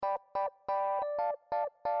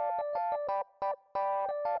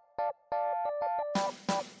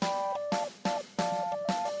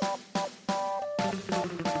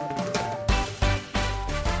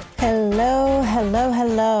hello,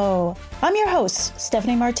 hello. I'm your host,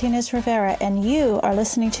 Stephanie Martinez Rivera, and you are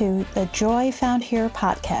listening to the Joy Found Here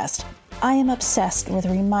podcast. I am obsessed with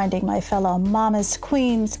reminding my fellow mamas,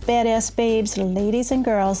 queens, badass babes, ladies, and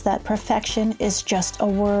girls that perfection is just a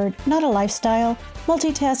word, not a lifestyle.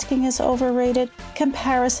 Multitasking is overrated.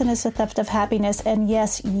 Comparison is a theft of happiness. And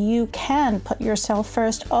yes, you can put yourself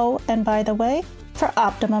first. Oh, and by the way, for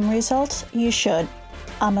optimum results, you should.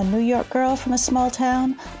 I'm a New York girl from a small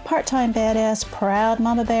town, part-time badass, proud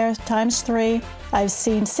mama bear times 3. I've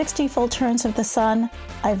seen 60 full turns of the sun.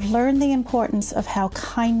 I've learned the importance of how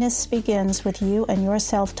kindness begins with you and your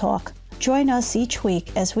self-talk. Join us each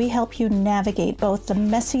week as we help you navigate both the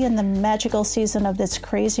messy and the magical season of this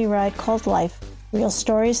crazy ride called life. Real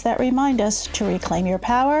stories that remind us to reclaim your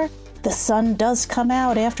power. The sun does come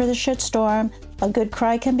out after the shitstorm. A good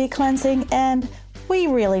cry can be cleansing, and we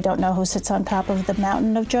really don't know who sits on top of the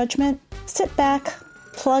mountain of judgment. Sit back,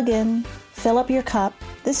 plug in, fill up your cup.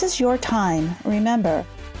 This is your time. Remember,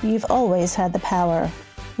 you've always had the power.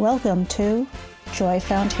 Welcome to Joy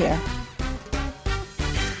Found Here.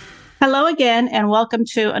 Hello again, and welcome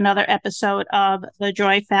to another episode of the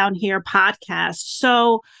Joy Found Here podcast.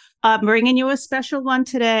 So I'm bringing you a special one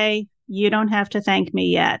today. You don't have to thank me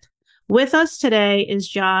yet. With us today is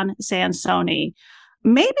Jon Sansone.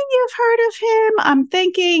 Maybe you've heard of him. I'm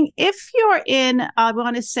thinking if you're in, I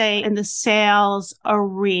want to say, in the sales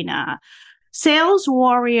arena, Sales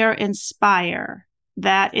Warrior Inspire,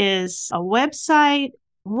 that is a website.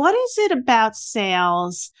 What is it about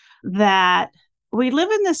sales that we live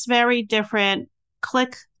in this very different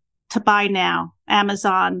click to buy now?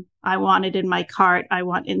 Amazon, I want it in my cart. I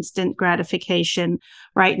want instant gratification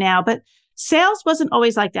right now. But sales wasn't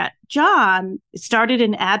always like that. Jon started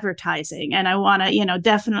in advertising, and I want to,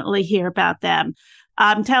 definitely hear about them.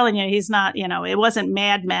 I'm telling you, he's not, it wasn't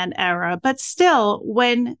Mad Men era, but still,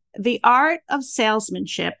 when the art of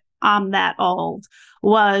salesmanship, I'm that old,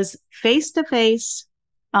 was face-to-face,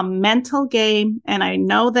 a mental game, and I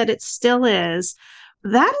know that it still is,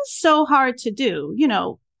 that is so hard to do.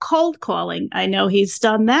 Cold calling, I know he's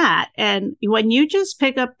done that. And when you just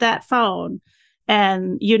pick up that phone,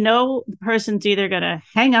 and the person's either going to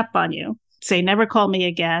hang up on you, say, never call me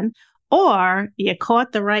again, or you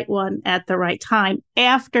caught the right one at the right time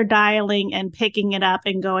after dialing and picking it up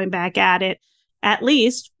and going back at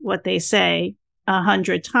least what they say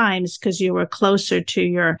 100 times, because you were closer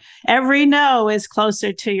to every no is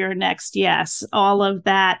closer to your next yes. All of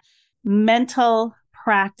that mental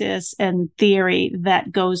practice and theory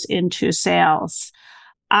that goes into sales.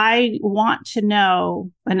 I want to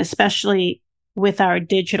know, and especially with our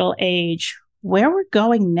digital age, where we're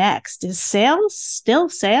going next. Is sales still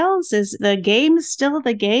sales? Is the game still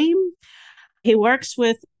the game? He works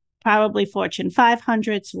with probably Fortune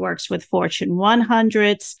 500s, works with Fortune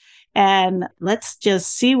 100s, and let's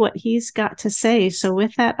just see what he's got to say. So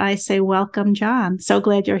with that, I say, welcome, Jon. So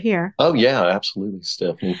glad you're here. Oh, yeah, absolutely,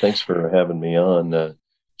 Stephanie. Thanks for having me on.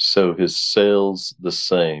 So is sales the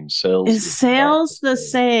same? Is sales the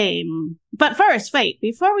same? But first, wait,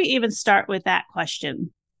 before we even start with that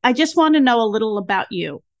question, I just want to know a little about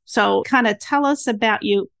you. So kind of tell us about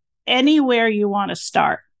you anywhere you want to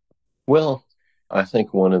start. Well, I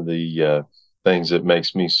think one of the things that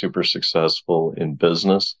makes me super successful in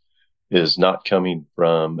business is not coming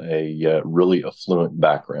from a really affluent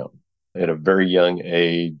background. At a very young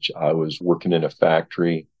age, I was working in a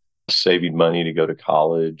factory, saving money to go to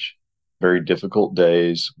college, very difficult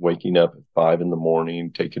days, waking up at 5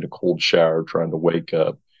 a.m, taking a cold shower, trying to wake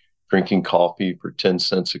up, drinking coffee for 10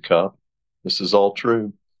 cents a cup. This is all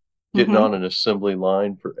true. Getting on an assembly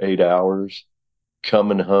line for 8 hours,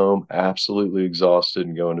 coming home absolutely exhausted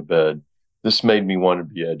and going to bed. This made me want to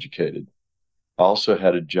be educated. I also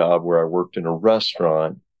had a job where I worked in a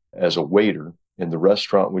restaurant as a waiter, and the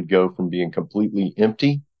restaurant would go from being completely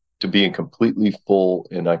empty to being completely full,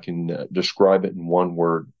 and I can describe it in one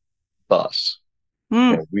word: bus.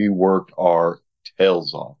 And we worked our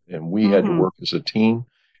tails off, and we had to work as a team,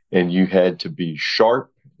 and you had to be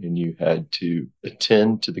sharp, and you had to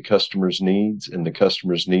attend to the customer's needs, and the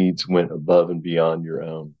customer's needs went above and beyond your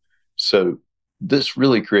own. So this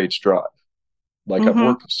really creates drive. Like I've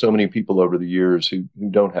worked with so many people over the years who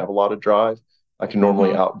don't have a lot of drive. I can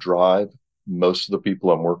normally outdrive most of the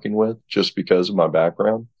people I'm working with just because of my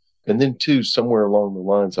background. And then too, somewhere along the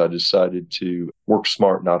lines, I decided to work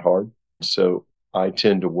smart, not hard. So I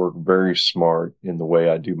tend to work very smart in the way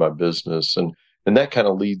I do my business. And that kind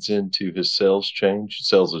of leads into his sales change.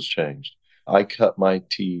 Sales has changed. I cut my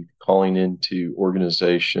teeth calling into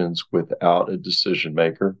organizations without a decision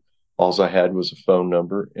maker. All I had was a phone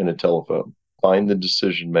number and a telephone. find the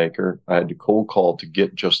decision maker. I had to cold call to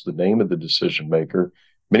get just the name of the decision maker.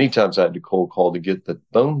 Many times I had to cold call to get the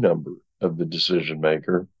phone number of the decision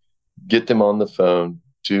maker, get them on the phone,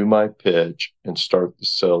 do my pitch, and start the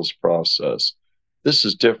sales process. This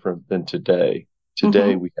is different than today.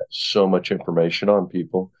 Today, we have so much information on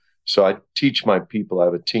people. So I teach my people, I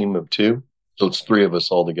have a team of 2, so it's 3 of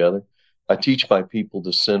us all together. I teach my people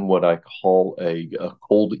to send what I call a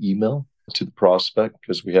cold email to the prospect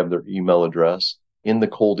because we have their email address. In the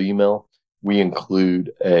cold email, we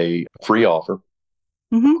include a free offer,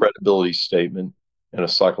 a credibility statement, and a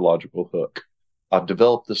psychological hook. I've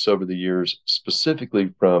developed this over the years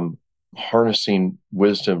specifically from harnessing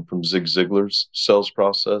wisdom from Zig Ziglar's sales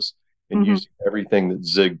process and using everything that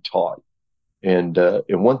Zig taught. And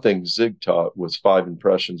one thing Zig taught was 5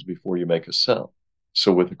 impressions before you make a sale.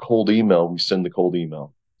 So with a cold email, we send the cold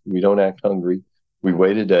email. We don't act hungry. We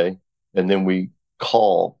wait a day, and then we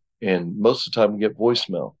call. And most of the time we get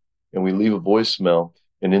voicemail, and we leave a voicemail.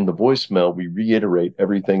 And in the voicemail, we reiterate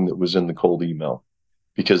everything that was in the cold email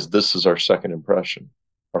because this is our second impression.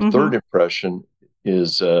 Our third impression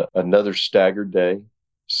is another staggered day.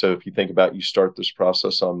 So if you think about, you start this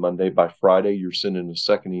process on Monday, by Friday, you're sending a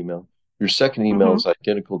second email. Your second email is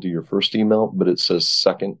identical to your first email, but it says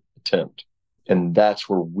second attempt. And that's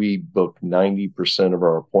where we book 90% of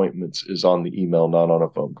our appointments is on the email, not on a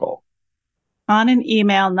phone call. On an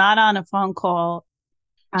email, not on a phone call.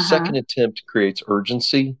 Second attempt creates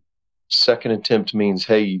urgency. Second attempt means,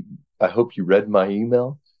 hey, I hope you read my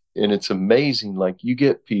email. And it's amazing. Like, you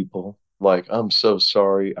get people like, I'm so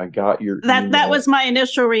sorry, I got your email. That was my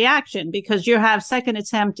initial reaction because you have second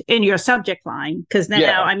attempt in your subject line. Because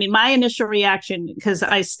now, I mean, my initial reaction, because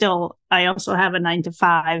I also have a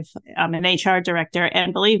 9-to-5. I'm an HR director.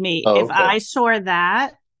 And believe me, if I saw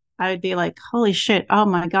that, I would be like, holy shit. Oh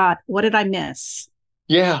my God. What did I miss?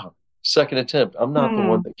 Yeah. Second attempt. I'm not the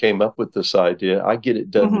one that came up with this idea. I get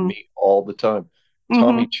it done to me all the time.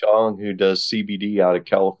 Tommy Chong, who does CBD out of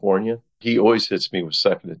California, he always hits me with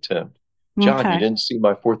second attempt. John, you didn't see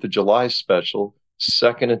my 4th of July special,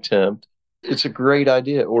 second attempt. It's a great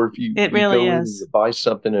idea. Or if you, really go in and you buy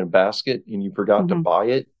something in a basket and you forgot to buy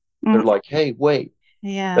it, they're like, hey, wait,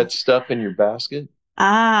 that stuff in your basket?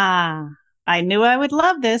 I knew I would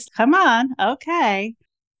love this. Come on. Okay.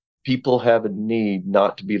 People have a need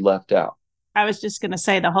not to be left out. I was just going to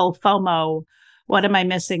say the whole FOMO. What am I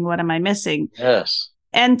missing? What am I missing? Yes.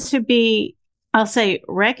 And to be, I'll say,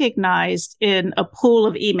 recognized in a pool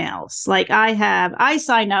of emails. Like I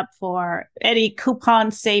sign up for any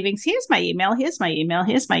coupon savings. Here's my email. Here's my email.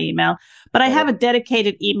 Here's my email. But I have a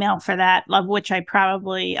dedicated email for that, of which I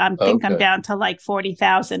probably, think I'm down to like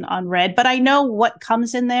 40,000 unread. But I know what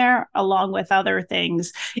comes in there along with other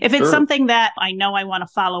things. If it's something that I know I want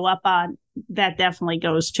to follow up on, that definitely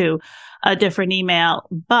goes to a different email.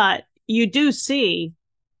 But you do see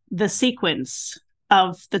the sequence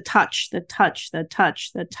of the touch.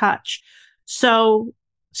 So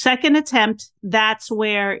second attempt, that's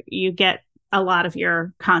where you get a lot of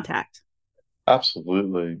your contact.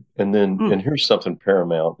 Absolutely. And then, and here's something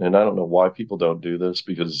paramount. And I don't know why people don't do this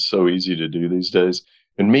because it's so easy to do these days.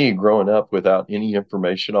 And me growing up without any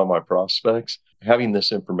information on my prospects, having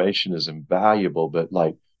this information is invaluable, but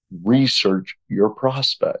like, research your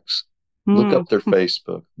prospects. Look up their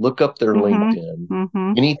Facebook, look up their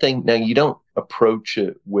LinkedIn, anything. Now, you don't approach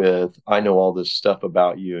it with, I know all this stuff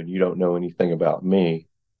about you and you don't know anything about me.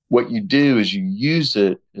 What you do is you use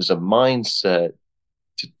it as a mindset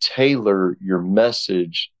to tailor your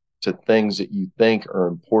message to things that you think are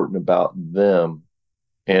important about them.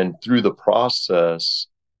 And through the process,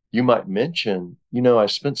 you might mention, I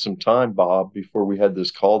spent some time, Bob, before we had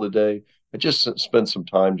this call today. I just spent some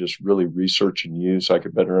time just really researching you so I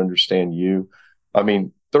could better understand you. I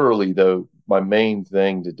mean, thoroughly, though, my main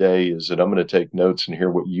thing today is that I'm going to take notes and hear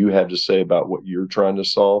what you have to say about what you're trying to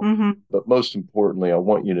solve. But most importantly, I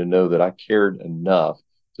want you to know that I cared enough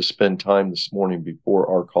to spend time this morning before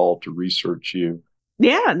our call to research you.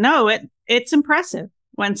 Yeah, no, it's impressive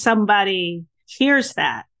when somebody hears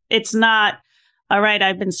that. It's not, all right,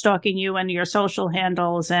 I've been stalking you and your social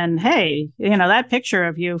handles and hey, that picture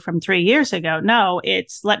of you from 3 years ago. No,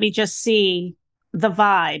 it's let me just see the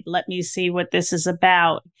vibe. Let me see what this is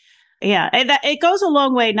about. Yeah, it goes a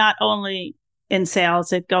long way, not only in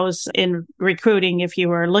sales, it goes in recruiting. If you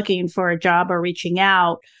were looking for a job or reaching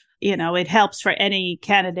out, it helps for any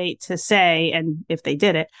candidate to say, and if they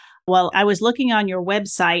did it, well, I was looking on your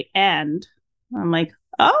website and I'm like,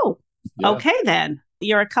 okay, then.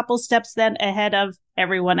 You're a couple steps then ahead of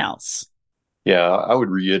everyone else. Yeah, I would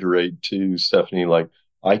reiterate too, Stephanie, like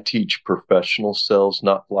I teach professional sales,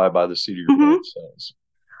 not fly by the seat of your pants sales.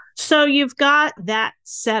 So you've got that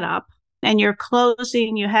set up and you're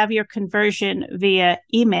closing, you have your conversion via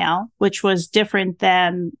email, which was different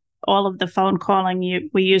than all of the phone calling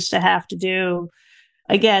we used to have to do.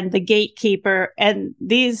 Again, the gatekeeper, and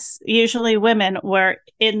these usually women were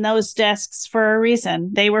in those desks for a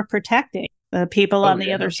reason. They were protecting the people on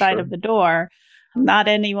the other side of the door. Not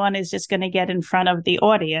anyone is just going to get in front of the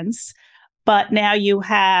audience. But now you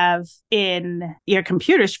have in your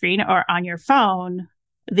computer screen or on your phone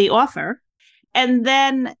the offer. And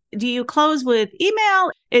then do you close with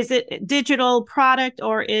email? Is it digital product,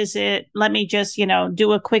 or is it, let me just,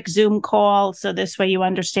 do a quick Zoom call so this way you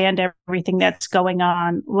understand everything that's going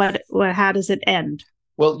on? How does it end?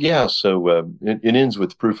 Well, yeah. So it ends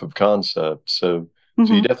with proof of concept. So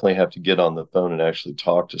you definitely have to get on the phone and actually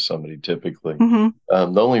talk to somebody typically. The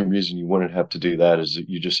only reason you wouldn't have to do that is that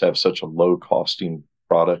you just have such a low costing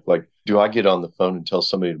product. Like, do I get on the phone and tell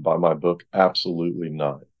somebody to buy my book? Absolutely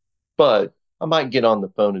not. But I might get on the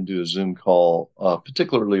phone and do a Zoom call,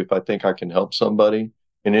 particularly if I think I can help somebody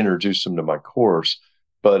and introduce them to my course.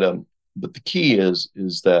 But the key is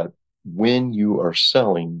that when you are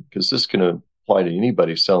selling, because this can apply to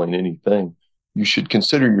anybody selling anything, you should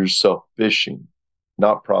consider yourself fishing,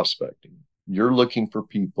 not prospecting. You're looking for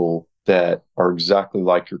people that are exactly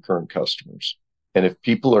like your current customers. And if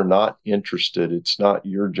people are not interested, it's not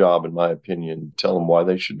your job, in my opinion, to tell them why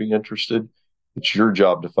they should be interested. It's your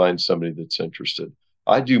job to find somebody that's interested.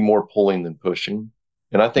 I do more pulling than pushing.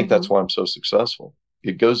 And I think that's why I'm so successful.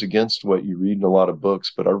 It goes against what you read in a lot of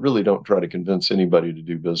books, but I really don't try to convince anybody to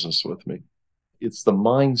do business with me. It's the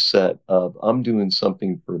mindset of I'm doing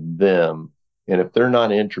something for them. And if they're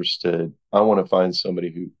not interested, I want to find somebody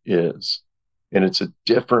who is. And it's a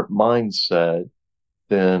different mindset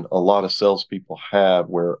than a lot of salespeople have,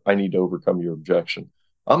 where I need to overcome your objection.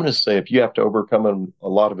 I'm going to say, if you have to overcome a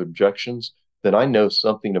lot of objections, then I know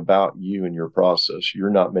something about you and your process.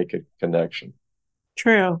 You're not making a connection.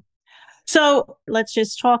 True. So let's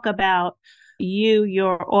just talk about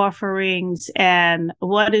your offerings, and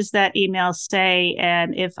what does that email say?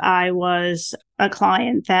 And if I was a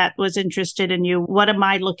client that was interested in you, what am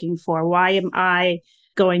I looking for? Why am I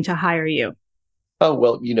going to hire you? Oh,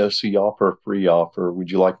 well, so you offer a free offer.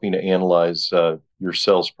 Would you like me to analyze your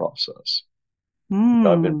sales process?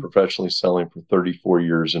 I've been professionally selling for 34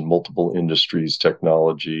 years in multiple industries: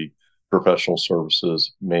 technology, professional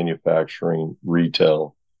services, manufacturing,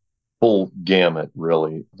 retail, full gamut,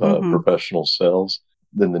 really, professional sales.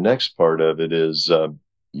 Then the next part of it is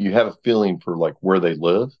you have a feeling for like where they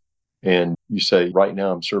live. And you say, right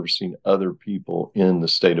now I'm servicing other people in the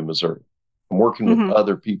state of Missouri. I'm working with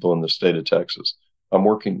other people in the state of Texas. I'm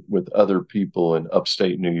working with other people in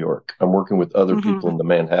upstate New York. I'm working with other people in the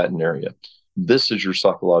Manhattan area. This is your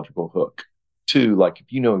psychological hook. Two, like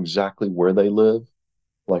if you know exactly where they live,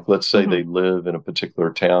 like let's say they live in a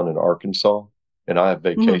particular town in Arkansas and I have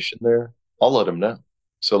vacation there, I'll let them know.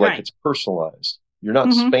 So like it's personalized. You're not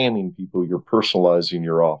spamming people, you're personalizing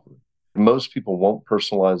your offer. Most people won't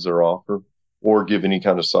personalize their offer or give any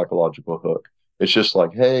kind of psychological hook. It's just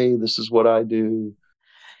like, hey, this is what I do.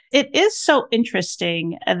 It is so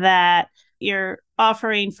interesting that you're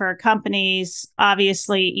offering for companies.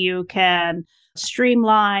 Obviously, you can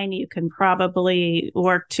streamline, you can probably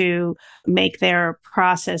work to make their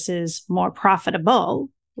processes more profitable,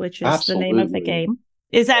 which is the name of the game.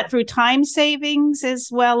 Is that through time savings as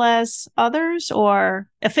well as others, or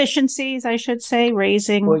efficiencies, I should say,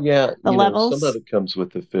 raising the levels? Some of it comes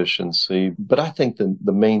with efficiency, but I think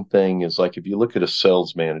the main thing is, like, if you look at a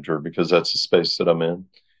sales manager, because that's the space that I'm in,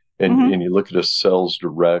 and you look at a sales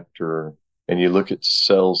director and you look at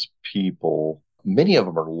sales people, many of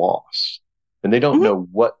them are lost and they don't know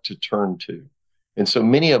what to turn to. And so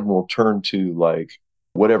many of them will turn to like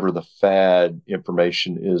whatever the fad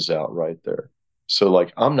information is out right there. So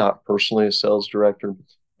like, I'm not personally a sales director,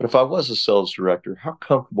 but if I was a sales director, how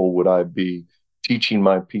comfortable would I be teaching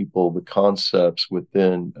my people the concepts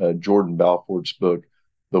within Jordan Belfort's book,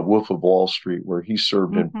 The Wolf of Wall Street, where he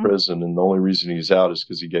served in prison, and the only reason he's out is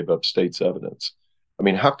because he gave up state's evidence? I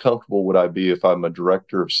mean, how comfortable would I be if I'm a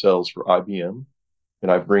director of sales for IBM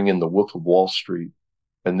and I bring in The Wolf of Wall Street,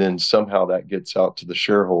 and then somehow that gets out to the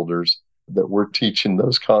shareholders that we're teaching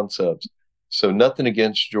those concepts? So nothing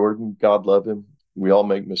against Jordan. God love him. We all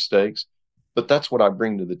make mistakes, but that's what I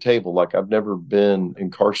bring to the table. Like, I've never been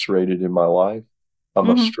incarcerated in my life. I'm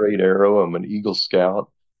a straight arrow. I'm an Eagle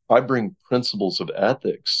Scout. I bring principles of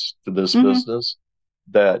ethics to this business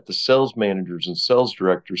that the sales managers and sales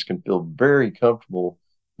directors can feel very comfortable,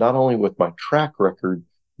 not only with my track record,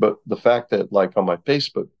 but the fact that, like, on my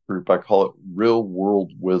Facebook group, I call it real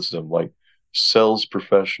world wisdom, like sales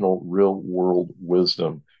professional, real world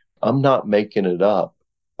wisdom. I'm not making it up.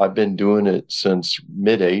 I've been doing it since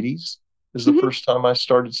mid 80s is the Mhm. first time I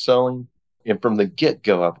started selling. And from the get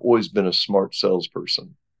go, I've always been a smart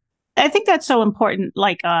salesperson. I think that's so important,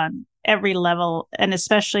 like on every level, and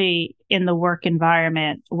especially in the work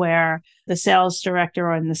environment where the sales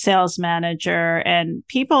director and the sales manager and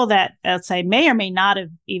people that, let's say, may or may not have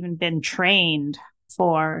even been trained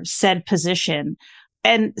for said position.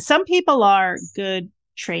 And some people are good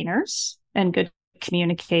trainers and good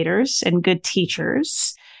communicators and good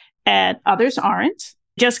teachers, and others aren't.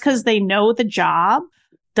 Just because they know the job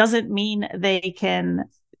doesn't mean they can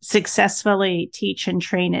successfully teach and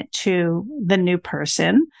train it to the new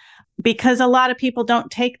person, because a lot of people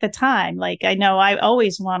don't take the time. Like, I know I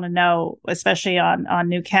always want to know, especially on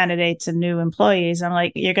new candidates and new employees, I'm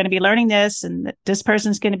like, you're going to be learning this and this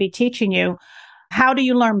person's going to be teaching you. How do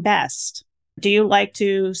you learn best? Do you like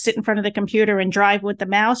to sit in front of the computer and drive with the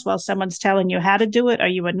mouse while someone's telling you how to do it? Are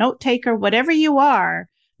you a note taker? Whatever you are,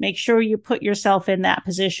 make sure you put yourself in that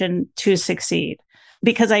position to succeed.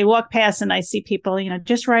 Because I walk past and I see people,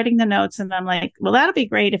 just writing the notes, and I'm like, well, that'll be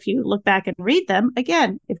great if you look back and read them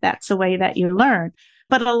again, if that's the way that you learn.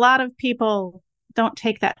 But a lot of people don't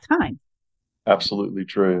take that time. Absolutely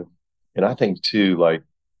true. And I think too, like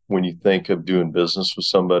when you think of doing business with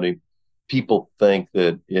somebody, people think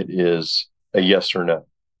that it is a yes or no,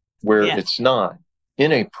 where Yeah. it's not.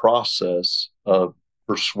 In a process of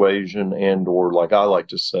persuasion and or like I like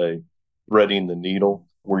to say, threading the needle,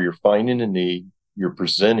 where you're finding a need, you're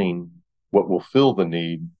presenting what will fill the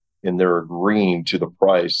need, and they're agreeing to the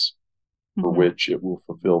price for Mm-hmm. which it will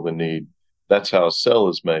fulfill the need. That's how a sale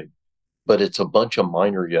is made. But it's a bunch of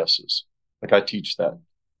minor yeses. Like I teach that.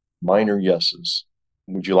 Minor yeses.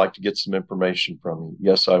 Would you like to get some information from me?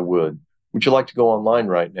 Yes, I would. Would you like to go online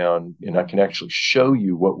right now and I can actually show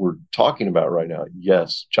you what we're talking about right now?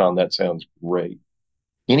 Yes, John, that sounds great.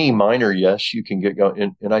 Any minor yes, you can get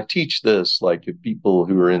going. And I teach this, like if people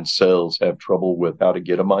who are in sales have trouble with how to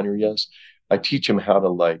get a minor yes, I teach them how to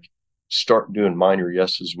like start doing minor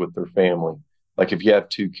yeses with their family. Like if you have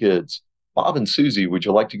two kids, Bob and Susie, would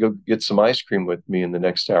you like to go get some ice cream with me in the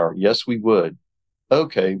next hour? Yes, we would.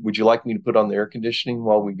 Okay, would you like me to put on the air conditioning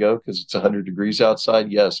while we go? Because it's 100 degrees outside.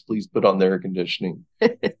 Yes, please put on the air conditioning.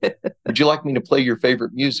 Would you like me to play your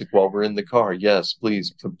favorite music while we're in the car? Yes,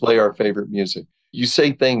 please play our favorite music. You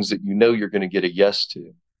say things that you know you're going to get a yes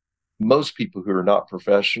to. Most people who are not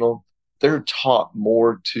professional, they're taught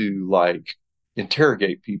more to like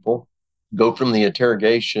interrogate people, go from the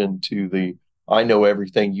interrogation to the I know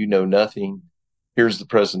everything, you know nothing. Here's the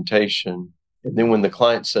presentation. And then when the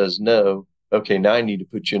client says no, okay, now I need to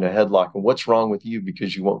put you in a headlock. And what's wrong with you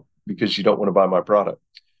because you don't want to buy my product?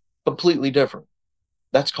 Completely different.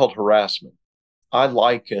 That's called harassment. I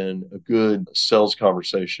liken a good sales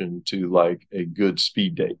conversation to like a good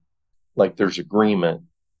speed date. Like there's agreement,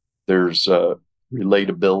 there's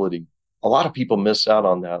relatability. A lot of people miss out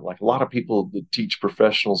on that. Like a lot of people that teach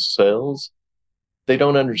professional sales, they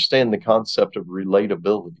don't understand the concept of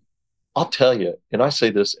relatability. I'll tell you, and I say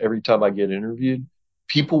this every time I get interviewed,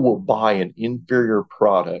 people will buy an inferior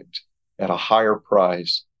product at a higher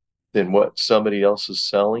price than what somebody else is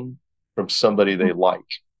selling from somebody they like,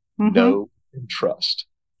 Mm-hmm. know, and trust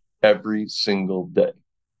every single day.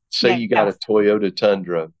 Say you got a Yes. Toyota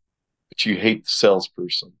Tundra, but you hate the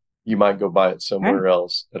salesperson. You might go buy it Right. somewhere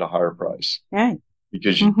else at a higher price Right.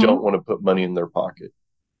 because you Mm-hmm. don't want to put money in their pocket.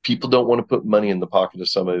 People don't want to put money in the pocket of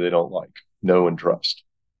somebody they don't like, know, and trust.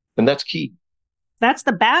 And that's key. That's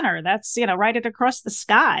the banner. That's, write it across the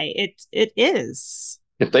sky. It is.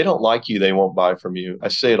 If they don't like you, they won't buy from you. I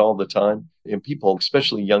say it all the time. And people,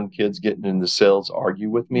 especially young kids getting into sales, argue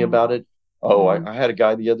with me about it. Oh, Mm-hmm. I had a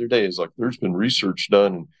guy the other day. Is like, there's been research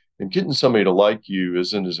done, and getting somebody to like you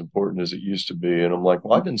isn't as important as it used to be. And I'm like,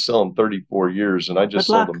 well, I've been selling 34 years, and I Good just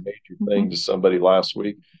sold a luck. major Mm-hmm. thing to somebody last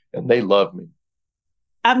week, and they love me.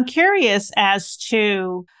 I'm curious as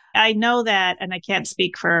to, I know that, and I can't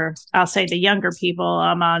speak for, I'll say the younger people.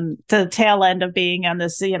 I'm on the tail end of being on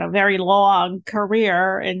this, very long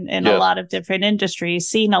career in a Yes, lot of different industries,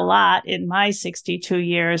 seen a lot in my 62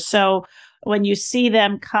 years. So when you see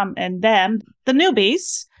them come, and them, the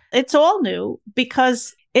newbies, it's all new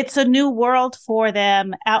because it's a new world for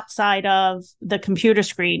them outside of the computer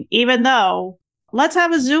screen, even though let's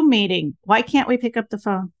have a Zoom meeting. Why can't we pick up the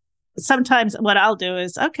phone? Sometimes what I'll do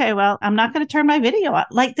is, okay, well, I'm not going to turn my video on.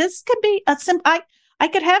 Like this could be I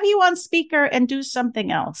could have you on speaker and do something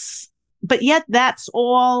else. But yet that's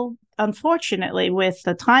all, unfortunately, with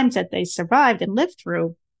the times that they survived and lived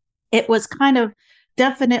through, it was kind of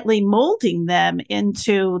definitely molding them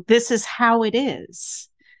into this is how it is.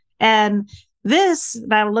 And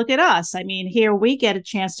Now look at us. I mean, here we get a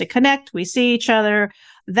chance to connect. We see each other.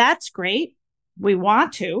 That's great. We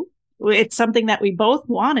want to. It's something that we both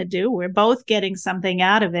want to do. We're both getting something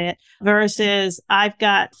out of it versus I've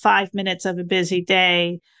got 5 minutes of a busy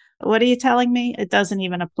day. What are you telling me? It doesn't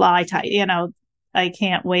even apply to, I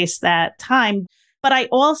can't waste that time. But I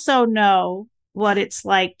also know what it's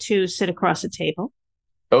like to sit across a table,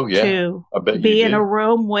 Oh, yeah. to I bet you be in do. a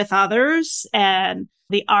room with others, and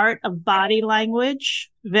the art of body language,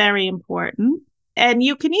 very important. And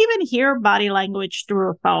you can even hear body language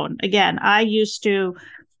through a phone. Again,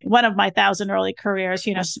 one of my 1,000 early careers,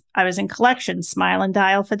 I was in collections, smile and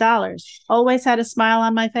dial for dollars. Always had a smile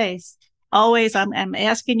on my face. Always, I'm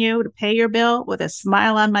asking you to pay your bill with a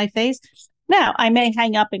smile on my face. Now, I may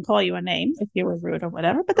hang up and call you a name if you were rude or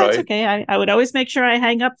whatever, but that's Right. okay. I would always make sure I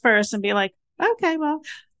hang up first and be like, okay, well,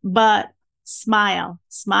 but smile,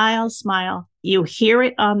 smile, smile. You hear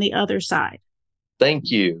it on the other side. Thank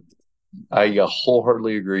you. I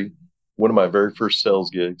wholeheartedly agree. One of my very first sales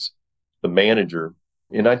gigs, the manager,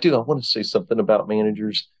 and I want to say something about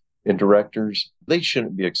managers and directors. They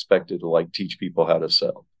shouldn't be expected to teach people how to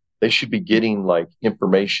sell. They should be getting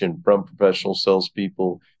information from professional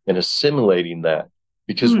salespeople and assimilating that,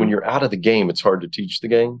 because when you're out of the game, it's hard to teach the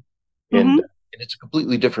game, Mm-hmm. and it's a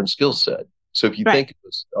completely different skill set. So if you Right. think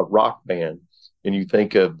of a rock band and you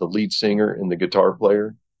think of the lead singer and the guitar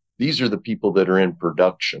player, these are the people that are in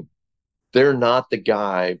production. They're not the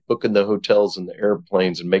guy booking the hotels and the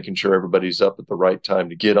airplanes and making sure everybody's up at the right time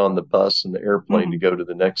to get on the bus and the airplane Mm-hmm. to go to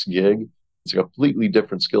the next gig. It's a completely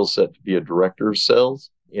different skill set to be a director of sales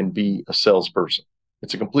and be a salesperson.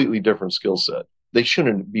 It's a completely different skill set. They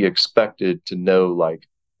shouldn't be expected to know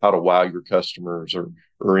how to wow your customers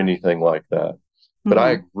or anything like that. But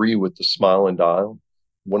I Mm-hmm. agree with the smile and dial.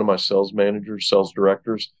 One of my sales managers, sales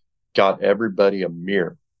directors, got everybody a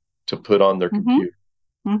mirror to put on their Mm-hmm. computer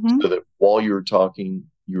Mm-hmm. so that while you were talking,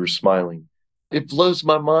 you were smiling. It blows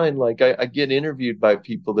my mind. I get interviewed by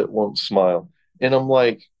people that won't smile. And I'm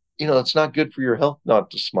like, it's not good for your health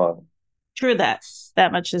not to smile. True that.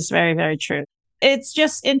 That much is very, very true. It's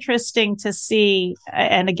just interesting to see.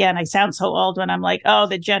 And again, I sound so old when I'm like, oh,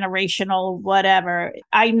 the generational whatever.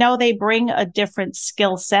 I know they bring a different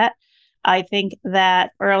skill set. I think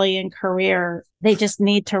that early in career, they just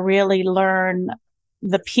need to really learn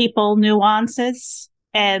the people nuances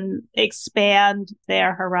and expand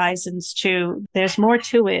their horizons to there's more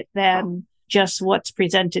to it than just what's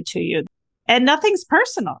presented to you. And nothing's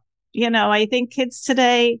personal. I think kids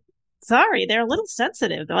today, sorry, they're a little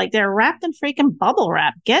sensitive. They're wrapped in freaking bubble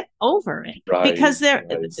wrap. Get over it. Right. Because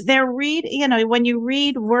when you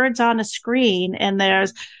read words on a screen and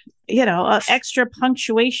there's extra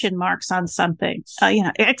punctuation marks on something,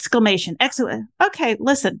 exclamation, excellent. Okay,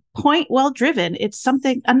 listen, point well driven. It's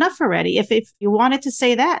something enough already. If you wanted to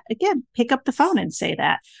say that, again, pick up the phone and say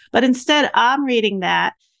that. But instead, I'm reading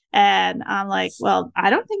that and I'm like, well, I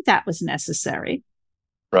don't think that was necessary.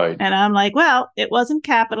 Right. And I'm like, well, it wasn't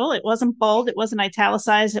capital. It wasn't bold. It wasn't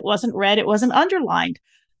italicized. It wasn't red. It wasn't underlined.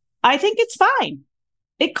 I think it's fine.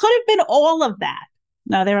 It could have been all of that.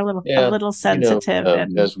 No, they're a Yeah. little sensitive.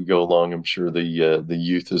 And As we go along, I'm sure the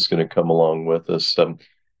youth is going to come along with us.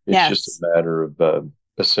 It's just a yes. matter of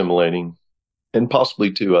assimilating, and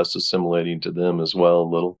possibly to us assimilating to them as well a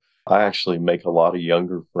little. I actually make a lot of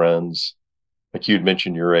younger friends. Like you'd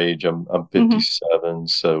mentioned your age, I'm Mm-hmm. 57,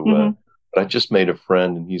 so Mm-hmm. but I just made a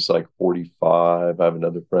friend and he's 45. I have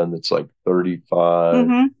another friend that's 35,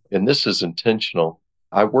 Mm-hmm. and this is intentional.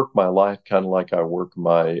 I work my life kind of like I work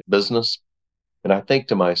my business, and I think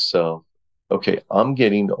to myself, okay, I'm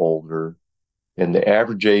getting older and the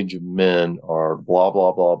average age of men are blah,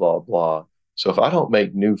 blah, blah, blah, blah. So if I don't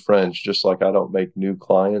make new friends, just like I don't make new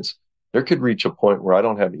clients, there could reach a point where I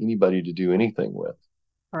don't have anybody to do anything with.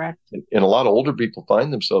 Correct. And a lot of older people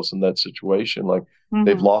find themselves in that situation. They've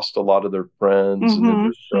Mm-hmm. lost a lot of their friends, and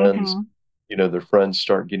then Mm-hmm. Mm-hmm. their friends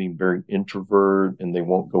start getting very introvert and they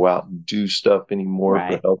won't go out and do stuff anymore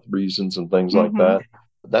for Right. health reasons and things like Mm-hmm. that.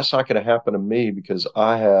 That's not going to happen to me because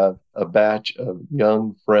I have a batch of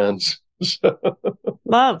young friends.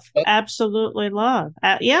 Love. Absolutely love.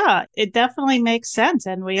 Yeah, it definitely makes sense.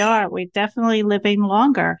 And we definitely living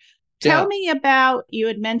longer. Tell Yeah, me about, you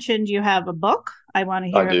had mentioned you have a book. I want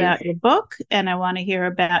to I hear do. about your book and I want to hear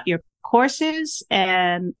about your courses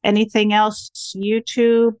and anything else.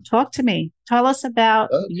 YouTube, talk to me. Tell us about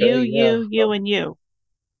you, Okay, yeah. you, and you.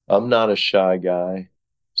 I'm not a shy guy.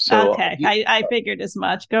 So Okay. I figured as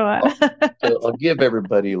much. Go on. I'll, I'll give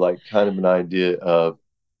everybody kind of an idea of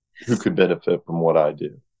who could benefit from what I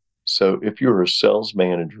do. So if you're a sales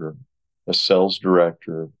manager, a sales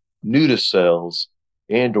director, new to sales,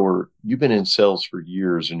 and or you've been in sales for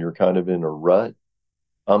years and you're kind of in a rut,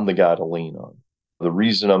 I'm the guy to lean on. The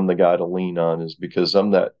reason I'm the guy to lean on is because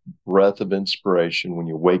I'm that breath of inspiration when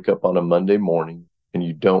you wake up on a Monday morning and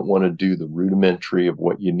you don't want to do the rudimentary of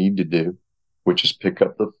what you need to do, which is pick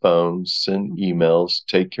up the phone, send emails,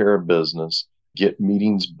 take care of business, get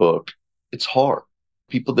meetings booked. It's hard.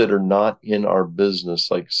 People that are not in our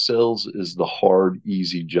business, like sales is the hard,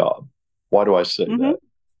 easy job. Why do I say that?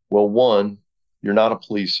 Well, one, you're not a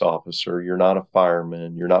police officer. You're not a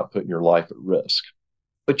fireman. You're not putting your life at risk.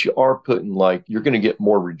 But you are putting you're going to get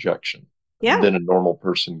more rejection than a normal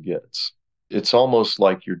person gets. It's almost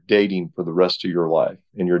like you're dating for the rest of your life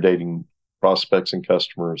and you're dating prospects and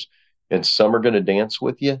customers, and some are going to dance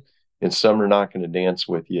with you and some are not going to dance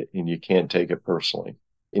with you, and you can't take it personally.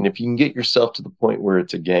 And if you can get yourself to the point where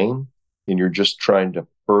it's a game and you're just trying to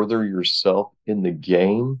further yourself in the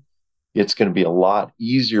game, it's going to be a lot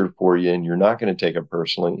easier for you and you're not going to take it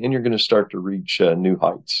personally, and you're going to start to reach new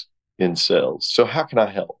heights in sales. So how can I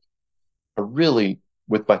help?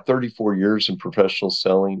 With my 34 years in professional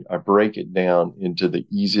selling, I break it down into the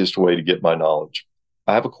easiest way to get my knowledge.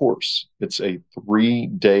 I have a course. It's a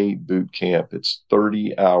 3-day boot camp. It's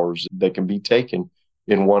 30 hours that can be taken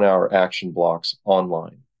in 1-hour action blocks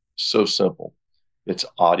online. So simple. It's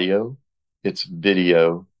audio, it's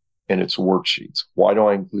video, and it's worksheets. Why do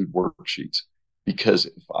I include worksheets? Because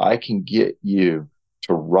if I can get you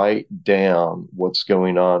to write down what's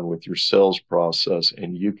going on with your sales process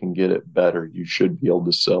and you can get it better, you should be able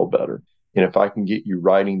to sell better. And if I can get you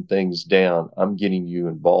writing things down, I'm getting you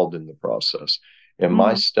involved in the process. And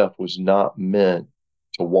my stuff was not meant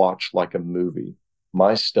to watch like a movie.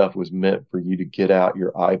 My stuff was meant for you to get out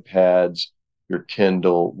your iPads, your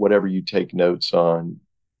Kindle, whatever you take notes on.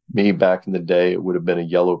 Me back in the day, it would have been a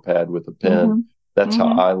yellow pad with a pen. That's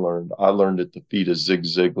how I learned. I learned at the feet of Zig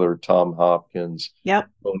Ziglar, Tom Hopkins,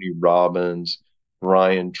 Tony Robbins,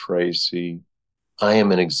 Brian Tracy. I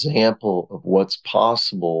am an example of what's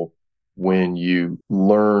possible when you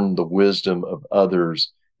learn the wisdom of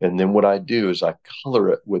others. And then what I do is I color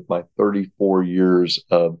it with my 34 years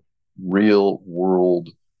of real world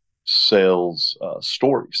sales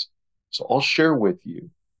stories. So I'll share with you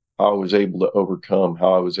how I was able to overcome,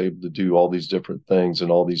 how I was able to do all these different things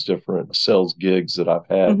and all these different sales gigs that I've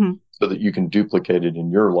had so that you can duplicate it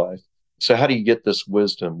in your life. So how do you get this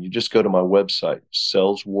wisdom? You just go to my website,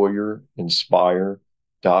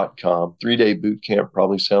 saleswarriorinspire.com. 3-day boot camp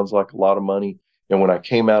probably sounds like a lot of money. And when I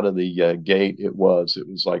came out of the gate, it was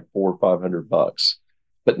like $400 or $500.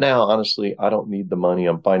 But now, honestly, I don't need the money.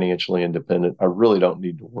 I'm financially independent. I really don't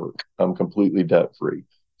need to work. I'm completely debt free.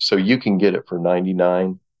 So you can get it for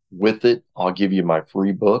 $99. With it, I'll give you my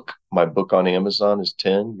free book. My book on Amazon is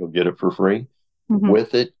 $10. You'll get it for free.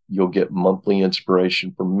 With it, you'll get monthly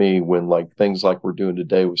inspiration from me when things like we're doing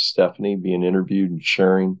today with Stephanie being interviewed and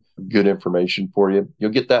sharing good information for you.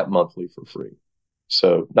 You'll get that monthly for free.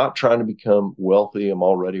 So not trying to become wealthy. I'm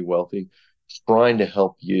already wealthy. Trying to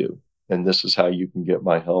help you. And this is how you can get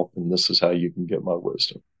my help. And this is how you can get my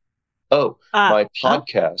wisdom. My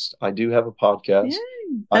podcast. I do have a podcast.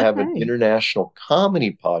 I have an international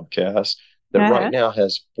comedy podcast that right now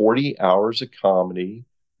has 40 hours of comedy.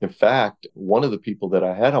 In fact, one of the people that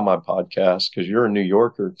I had on my podcast, because you're a New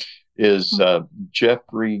Yorker, is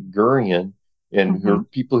Jeffrey Gurian. And for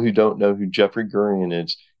people who don't know who Jeffrey Gurian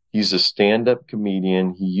is, he's a stand-up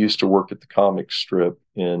comedian. He used to work at the comic strip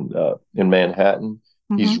in Manhattan.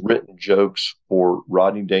 He's written jokes for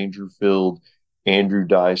Rodney Dangerfield, Andrew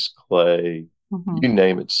Dice Clay, you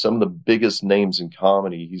name it. Some of the biggest names in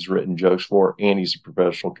comedy he's written jokes for, and he's a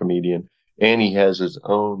professional comedian. And he has his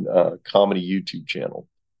own comedy YouTube channel.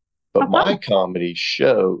 But my comedy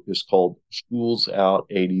show is called Schools Out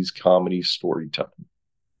 80s Comedy Storytime.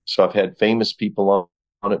 So I've had famous people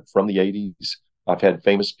on it from the 80s. I've had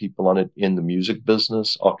famous people on it in the music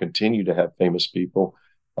business. I'll continue to have famous people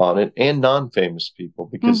on it and non-famous people,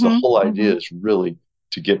 because the whole idea is really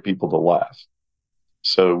to get people to laugh.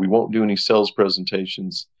 So we won't do any sales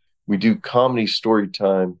presentations. We do comedy story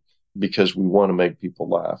time because we want to make people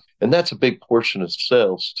laugh. And that's a big portion of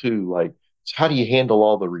sales too. It's how do you handle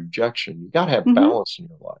all the rejection? You got to have balance in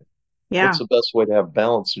your life. Yeah. What's the best way to have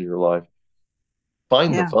balance in your life?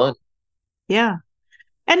 Find the fun. Yeah.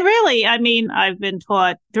 And really, I mean, I've been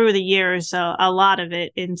taught through the years a lot of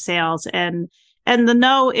it in sales, and the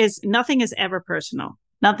nothing is ever personal.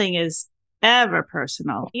 Nothing is ever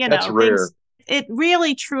personal. That's rare. It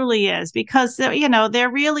really truly is, because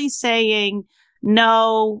they're really saying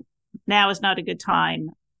no, now is not a good time.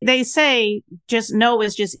 They say just no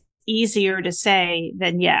is just easier to say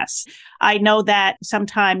than yes. I know that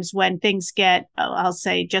sometimes when things get, I'll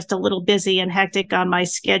say, just a little busy and hectic on my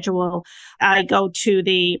schedule, I go to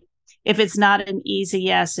if it's not an easy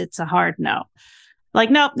yes, it's a hard no. Like,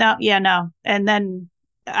 nope, no, yeah, no. And then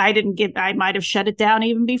I might have shut it down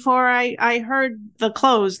even before I heard the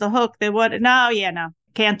close, the hook, no, yeah, no,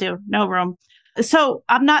 can't do, no room. So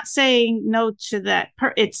I'm not saying no to that.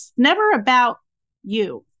 It's never about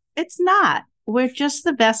you. It's not. We're just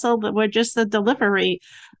the vessel, we're just the delivery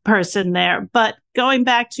person there. But going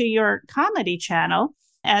back to your comedy channel,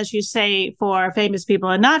 as you say, for famous people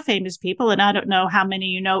and not famous people, and I don't know how many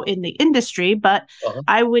you know in the industry, but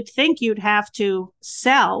I would think you'd have to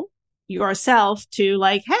sell yourself to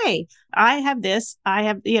like, hey, I have this,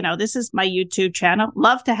 this is my YouTube channel.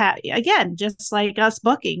 Love to have, again, just like us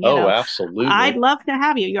booking, absolutely. I'd love to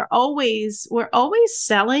have you. We're always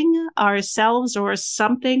selling ourselves or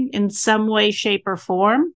something in some way, shape, or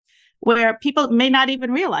form where people may not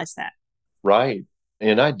even realize that. Right.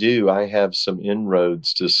 And I have some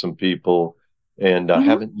inroads to some people, and I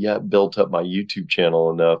haven't yet built up my YouTube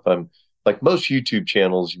channel enough. I'm like most YouTube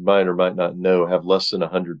channels, you might or might not know, have less than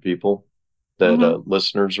 100 people that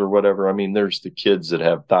listeners or whatever. I mean, there's the kids that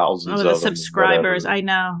have thousands of the subscribers. I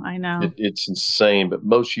know. It's insane, but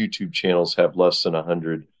most YouTube channels have less than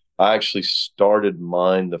 100. I actually started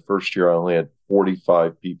mine the first year. I only had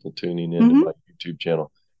 45 people tuning into my YouTube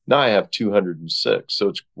channel. Now I have 206. So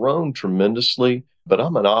it's grown tremendously, but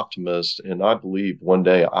I'm an optimist, and I believe one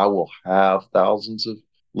day I will have thousands of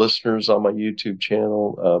listeners on my YouTube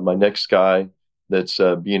channel. My next guy that's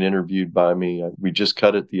being interviewed by me, we just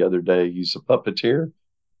cut it the other day. He's a puppeteer.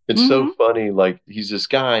 It's so funny. Like, he's this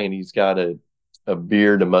guy, and he's got a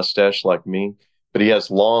beard, a mustache like me, but he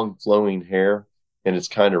has long flowing hair, and it's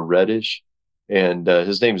kind of reddish. And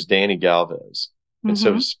his name is Danny Galvez. And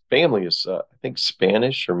so his family is, I think,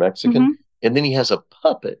 Spanish or Mexican. And then he has a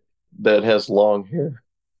puppet that has long hair.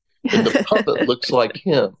 And the puppet looks like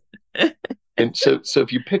him. And so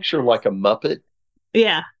if you picture like a Muppet,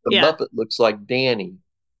 the Muppet looks like Danny.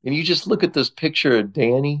 And you just look at this picture of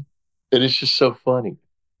Danny, and it's just so funny.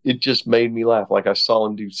 It just made me laugh. Like, I saw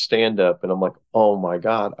him do stand up, and I'm like, oh my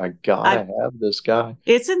God, I gotta have this guy.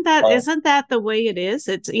 Isn't that the way it is?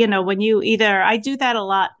 It's, when you I do that a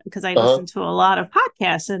lot because I listen to a lot of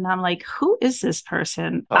podcasts, and I'm like, who is this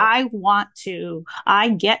person? I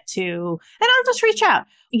get to, and I'll just reach out.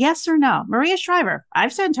 Yes or no? Maria Shriver.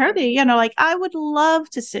 I've sent her I would love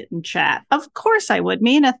to sit and chat. Of course I would.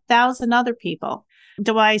 Me and 1,000 other people.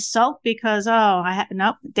 Do I sulk because,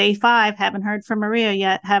 nope, day 5, haven't heard from Maria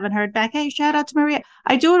yet, haven't heard back. Hey, shout out to Maria.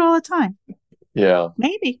 I do it all the time. Yeah.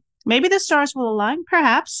 Maybe the stars will align,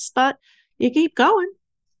 perhaps, but you keep going.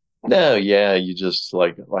 No, yeah, you just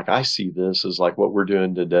like I see this as like what we're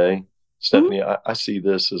doing today. Stephanie, I see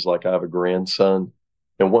this as like I have a grandson,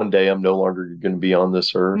 and one day I'm no longer going to be on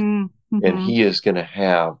this earth, and he is going to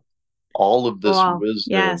have all of this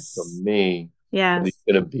wisdom from me that he's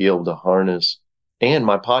going to be able to harness. And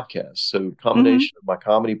my podcast. So combination of my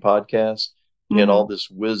comedy podcast and all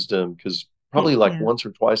this wisdom, because probably once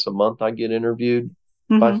or twice a month I get interviewed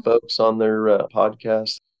by folks on their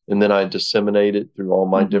podcast, and then I disseminate it through all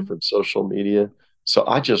my different social media. So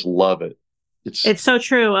I just love it. It's so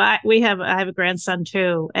true. I have a grandson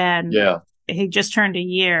too, and he just turned a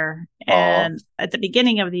year. And at the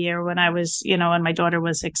beginning of the year, when I was, when my daughter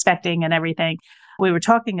was expecting and everything, we were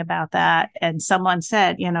talking about that, and someone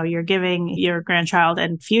said, you're giving your grandchild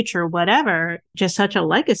and future whatever just such a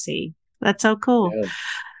legacy. That's so cool. Yeah.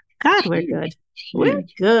 God, we're good. We're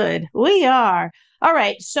good. We are. All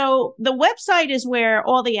right. So the website is where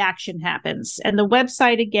all the action happens. And the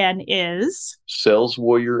website again is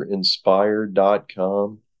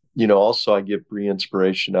saleswarriorinspire.com. Also I give free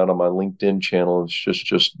inspiration out on my LinkedIn channel. It's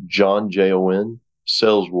just Jon, Jon,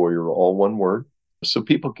 Sales Warrior, all one word. So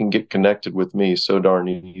people can get connected with me so darn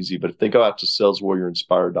easy. But if they go out to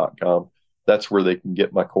saleswarriorinspire.com, that's where they can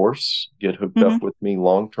get my course, get hooked up with me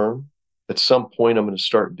long term. At some point, I'm going to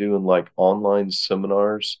start doing like online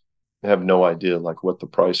seminars. I have no idea like what the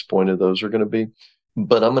price point of those are going to be,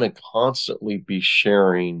 but I'm going to constantly be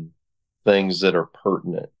sharing things that are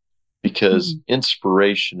pertinent, because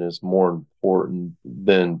inspiration is more important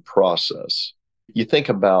than process. You think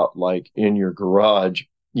about like in your garage,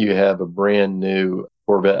 you have a brand new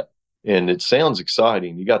Corvette, and it sounds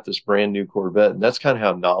exciting. You got this brand new Corvette, and that's kind of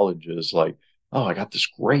how knowledge is. Like, oh, I got this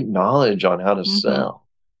great knowledge on how to sell.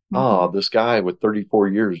 Oh, this guy with 34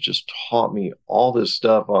 years just taught me all this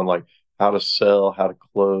stuff on like how to sell, how to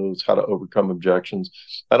close, how to overcome objections.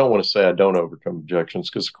 I don't want to say I don't overcome objections,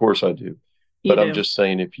 because of course I do. But I'm just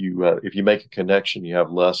saying, if you make a connection, you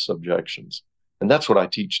have less objections. And that's what I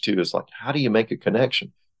teach too, is like, how do you make a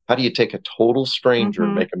connection? How do you take a total stranger and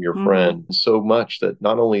Mm-hmm. make them your Mm-hmm. friend so much that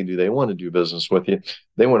not only do they want to do business with you,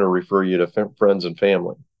 they want to refer you to friends and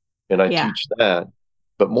family. And I Yeah. teach that.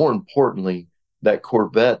 But more importantly, that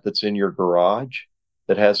Corvette that's in your garage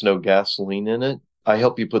that has no gasoline in it, I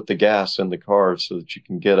help you put the gas in the car so that you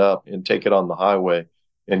can get up and take it on the highway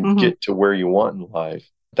and Mm-hmm. get to where you want in life.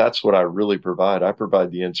 That's what I really provide. I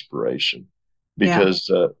provide the inspiration Yeah. because,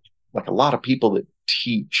 like a lot of people that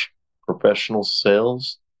teach professional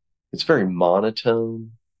sales, it's very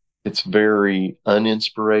monotone. It's very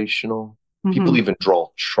uninspirational. People Mm-hmm. even draw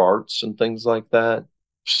charts and things like that.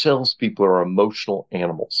 Salespeople are emotional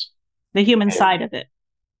animals. The human And side of it.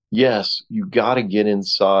 yes, you got to get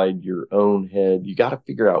inside your own head. You got to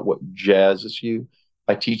figure out what jazzes you.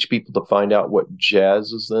 I teach people to find out what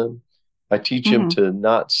jazzes them. I teach them Mm-hmm. to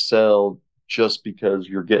not sell just because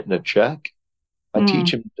you're getting a check. I teach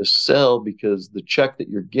Mm. them to sell because the check that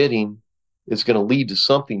you're getting is going to lead to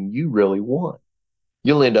something you really want.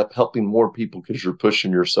 You'll end up helping more people because you're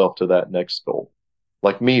pushing yourself to that next goal.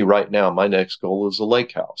 Like me right now, my next goal is a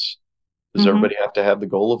lake house. Does Mm-hmm. everybody have to have the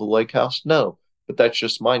goal of a lake house? No, but that's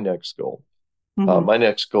just my next goal. Mm-hmm. My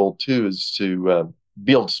next goal too is to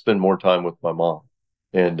be able to spend more time with my mom.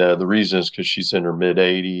 And the reason is because she's in her mid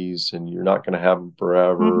 80s and you're not going to have them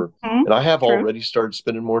forever. Mm-hmm. And I have True. already started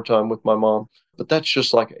spending more time with my mom, but that's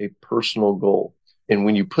just like a personal goal. And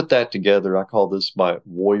when you put that together, I call this my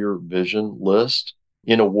warrior vision list.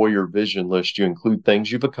 In a warrior vision list, you include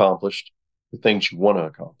things you've accomplished, the things you want to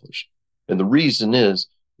accomplish. And the reason is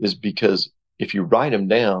because if you write them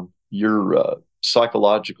down, your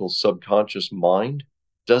psychological subconscious mind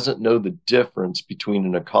doesn't know the difference between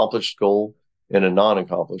an accomplished goal and a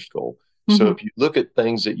non-accomplished goal. So Mm-hmm. if you look at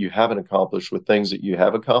things that you haven't accomplished with things that you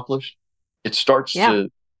have accomplished, it starts Yeah.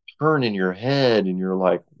 to turn in your head and you're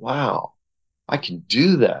like, wow, I can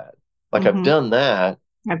do that. Like I've Mm-hmm. done that.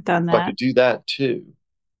 I've done So I that. could do that too.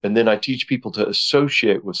 And then I teach people to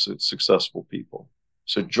associate with successful people.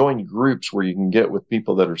 So join groups where you can get with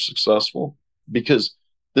people that are successful because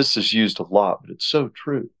this is used a lot, but it's so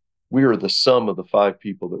true. We are the sum of the five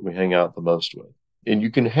people that we hang out the most with. And you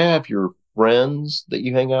can have your friends that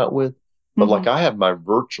you hang out with, but Mm-hmm. like I have my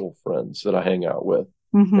virtual friends that I hang out with.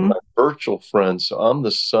 And Mm-hmm. my virtual friends, so I'm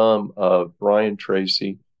the sum of Brian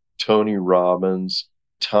Tracy, Tony Robbins,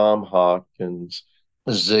 Tom Hopkins,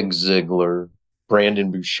 Zig Ziglar,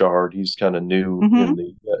 Brandon Bouchard. He's kind of new Mm-hmm.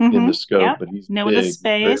 in Mm-hmm. the scope, Yep. but he's New in the big,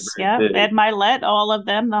 very space. very Yep. big. Ed Milet, all of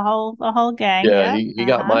them, the whole gang. Yeah, Yep. he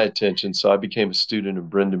got Uh-huh. my attention, so I became a student of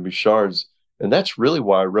Brendan Bouchard's, and that's really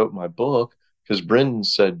why I wrote my book because Brendan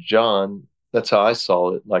said, John, that's how I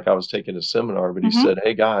saw it. Like I was taking a seminar, but he Mm-hmm. said,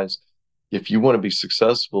 hey guys, if you want to be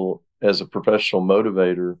successful as a professional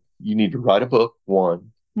motivator, you need to write a book.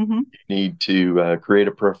 One, Mm-hmm. you need to create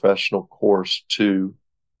a professional course. Two,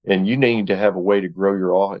 and you need to have a way to grow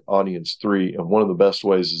your audience. Three, and one of the best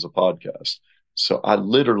ways is a podcast. So I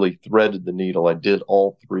literally threaded the needle. I did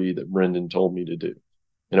all three that Brendan told me to do.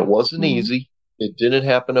 And it wasn't Mm-hmm. easy. It didn't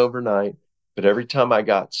happen overnight. But every time I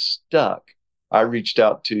got stuck, I reached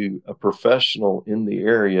out to a professional in the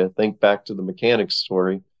area. Think back to the mechanics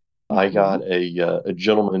story. I Mm-hmm. got a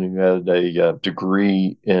gentleman who had a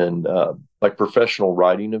degree in like professional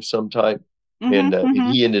writing of some type. Mm-hmm. And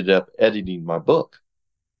Mm-hmm. he ended up editing my book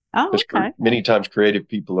Oh, because okay. many times creative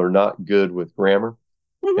people are not good with grammar.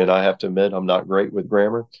 Mm-hmm. And I have to admit, I'm not great with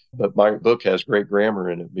grammar, but my book has great grammar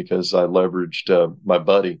in it because I leveraged my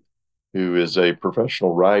buddy, who is a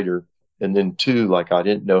professional writer. And then, two, like I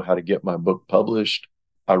didn't know how to get my book published.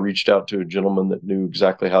 I reached out to a gentleman that knew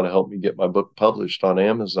exactly how to help me get my book published on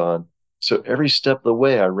Amazon. So every step of the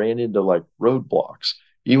way, I ran into like roadblocks.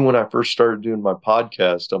 Even when I first started doing my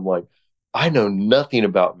podcast, I'm like, I know nothing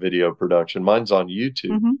about video production. Mine's on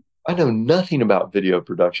YouTube. Mm-hmm. I know nothing about video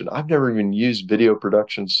production. I've never even used video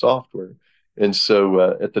production software. And so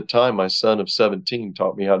at the time, my son of 17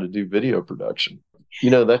 taught me how to do video production.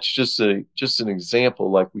 That's just an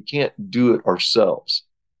example. Like we can't do it ourselves.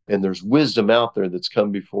 And there's wisdom out there that's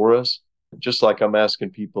come before us. Just like I'm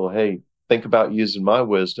asking people, hey, think about using my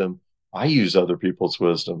wisdom. I use other people's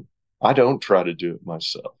wisdom. I don't try to do it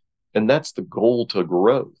myself. And that's the goal to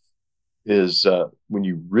growth is when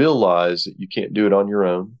you realize that you can't do it on your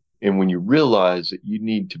own. And when you realize that you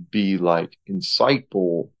need to be like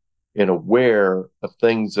insightful and aware of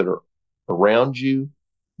things that are around you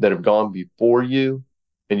that have gone before you,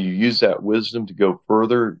 and you use that wisdom to go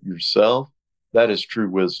further yourself, that is true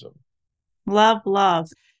wisdom. Love, love.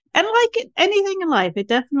 And like anything in life, it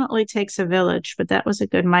definitely takes a village, but that was a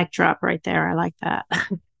good mic drop right there. I like that.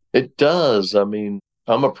 It does. I mean,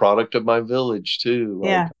 I'm a product of my village too. Like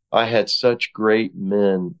Yeah. I had such great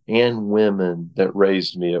men and women that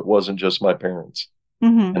raised me. It wasn't just my parents.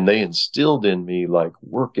 Mm-hmm. And they instilled in me like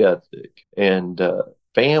work ethic and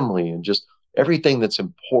family and just everything that's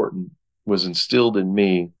important was instilled in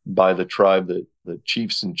me by the tribe that the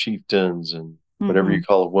chiefs and chieftains and whatever you Mm-hmm.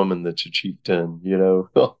 call a woman that's a chieftain,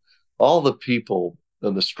 all the people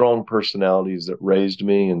and the strong personalities that raised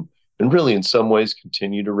me and really in some ways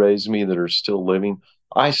continue to raise me that are still living.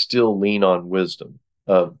 I still lean on wisdom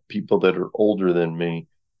of people that are older than me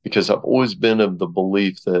because I've always been of the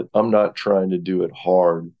belief that I'm not trying to do it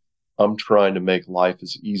hard. I'm trying to make life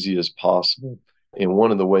as easy as possible. And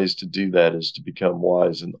one of the ways to do that is to become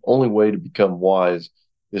wise. And the only way to become wise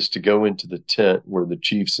is to go into the tent where the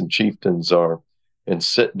chiefs and chieftains are and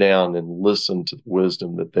sit down and listen to the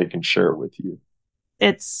wisdom that they can share with you.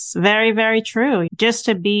 It's very, very true. Just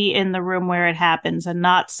to be in the room where it happens and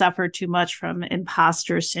not suffer too much from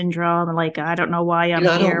imposter syndrome. Like, I don't know why I'm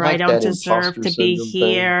I don't here. I like don't that deserve imposter to be syndrome thing.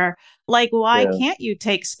 here. Like, why Yeah. can't you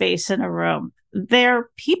take space in a room? They're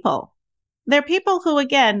people. They're people who,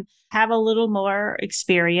 again, have a little more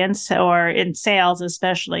experience, or in sales,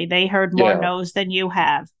 especially, they heard more Yeah. no's than you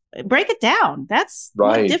have. Break it down. That's what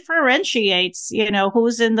Right. differentiates,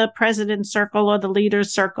 who's in the president's circle or the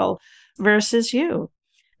leader's circle versus you.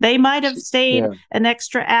 They might have stayed Yeah. an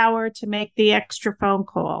extra hour to make the extra phone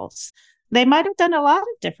calls. They might have done a lot of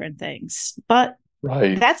different things, but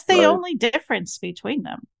Right. that's the Right. only difference between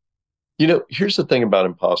them. Here's the thing about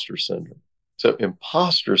imposter syndrome. So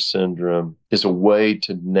imposter syndrome is a way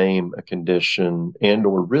to name a condition and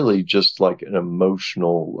or really just like an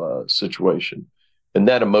emotional situation. And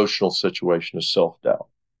that emotional situation is self-doubt.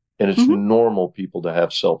 And it's Mm-hmm, normal people to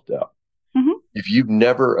have self-doubt. mm-hmm, If you've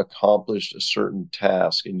never accomplished a certain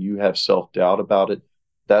task and you have self-doubt about it,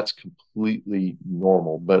 that's completely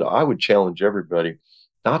normal. But I would challenge everybody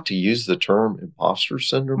not to use the term imposter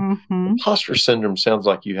syndrome. mm-hmm. Imposter syndrome sounds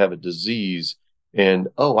like you have a disease and,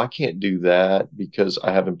 oh, I can't do that because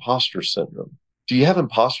I have imposter syndrome. Do you have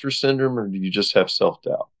imposter syndrome or do you just have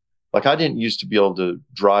self-doubt? Like I didn't used to be able to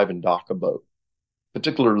drive and dock a boat,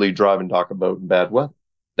 particularly drive and dock a boat in bad weather.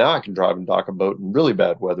 Now I can drive and dock a boat in really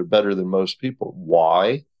bad weather better than most people.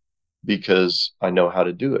 Why? Because I know how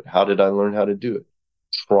to do it. How did I learn how to do it?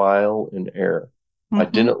 Trial and error. I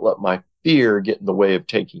Mm-hmm. didn't let my fear get in the way of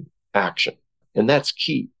taking action. And that's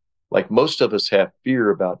key. Like most of us have fear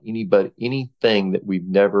about anything that we've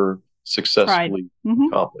never Tried. successfully Mm-hmm,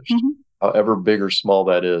 accomplished, mm-hmm. however big or small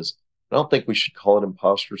that is. I don't think we should call it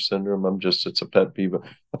imposter syndrome. It's a pet peeve.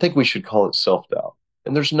 I think we should call it self-doubt.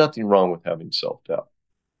 And there's nothing wrong with having self-doubt.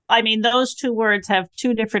 I mean, those two words have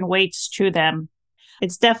two different weights to them.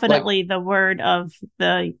 It's Like definitely the word of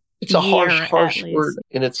the it's a harsh, year, at harsh word. least.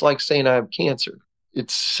 And it's like saying I have cancer.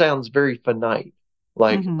 It sounds very finite.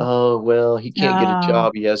 Like, Mm-hmm. oh, well, he can't get a Oh,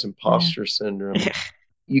 job. He has yeah. imposter syndrome.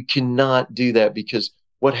 You cannot do that because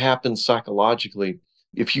what happens psychologically,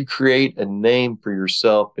 if you create a name for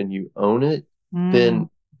yourself and you own it, Mm. then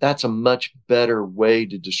that's a much better way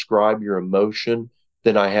to describe your emotion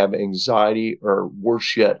than I have anxiety or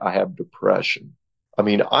worse yet, I have depression. I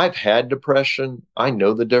mean, I've had depression. I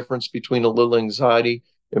know the difference between a little anxiety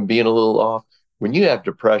and being a little off. When you have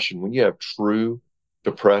depression, when you have true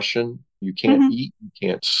depression, you can't Mm-hmm. eat, you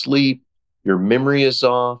can't sleep, your memory is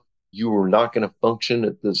off, you are not going to function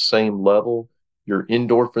at the same level. Your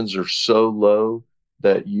endorphins are so low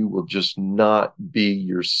that you will just not be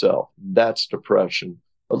yourself. That's depression.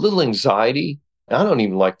 A little anxiety. I don't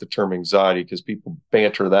even like the term anxiety because people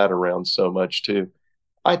banter that around so much too.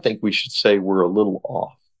 I think we should say we're a little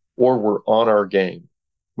off or we're on our game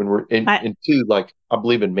when we're in, I, in two, like I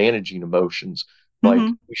believe in managing emotions. Like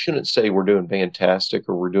mm-hmm. we shouldn't say we're doing fantastic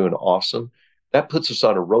or we're doing awesome. That puts us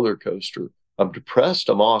on a roller coaster. I'm depressed.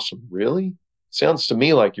 I'm awesome. Really? Sounds to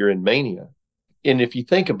me like you're in mania. And if you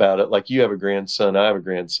think about it, like you have a grandson, I have a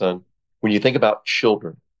grandson. When you think about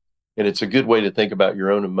children, and it's a good way to think about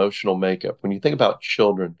your own emotional makeup. When you think about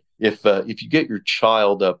children, if you get your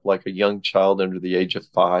child up like a young child under the age of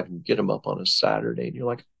 5 and you get them up on a Saturday and you're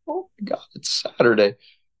like, oh my God, it's Saturday.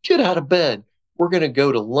 Get out of bed. We're going to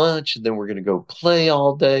go to lunch and then we're going to go play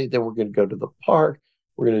all day. Then we're going to go to the park.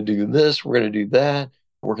 We're going to do this. We're going to do that.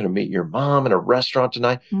 We're going to meet your mom in a restaurant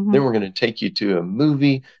tonight. Mm-hmm. Then we're going to take you to a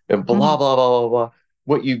movie and Mm-hmm. blah, blah, blah, blah, blah.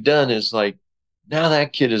 What you've done is like, now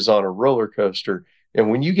that kid is on a roller coaster. And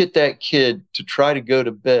when you get that kid to try to go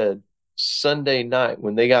to bed Sunday night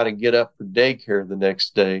when they got to get up for daycare the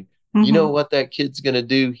next day, you know Mm-hmm. what that kid's going to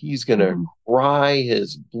do? He's going to Mm-hmm. cry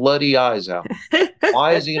his bloody eyes out.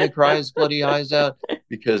 Why is he going to cry his bloody eyes out?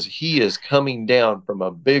 Because he is coming down from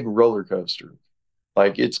a big roller coaster.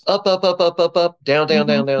 Like it's up, up, up, up, up, up, down, down,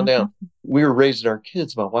 Mm-hmm. down, down, Mm-hmm. down. we were raising our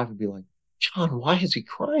kids, my wife would be like, John, why is he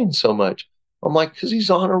crying so much? I'm like, because he's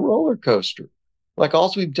on a roller coaster. Like,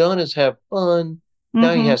 all we've done is have fun.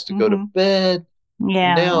 Now he Mm-hmm, has to go to mm-hmm. bed. And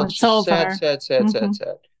Yeah, now it's it's just sad, over. sad, sad, Mm-hmm. sad,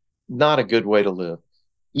 sad. Not a good way to live.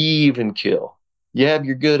 Even kill. You have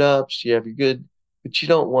your good ups, you have your good, but you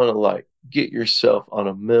don't want to like get yourself on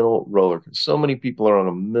a mental roller coaster. So many people are on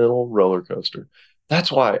a mental roller coaster.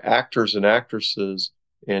 That's why actors and actresses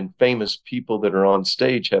and famous people that are on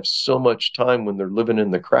stage have so much time when they're living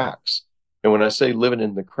in the cracks. And when I say living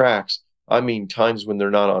in the cracks, I mean times when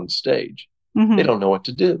they're not on stage. They Mm-hmm. don't know what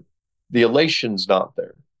to do. The elation's not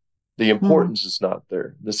there. The Mm-hmm. importance is not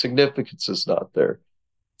there. The significance is not there.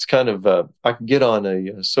 It's kind of, I can get on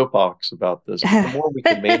a soapbox about this, but the more we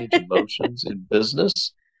can manage emotions in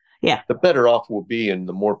business, Yeah. the better off we'll be and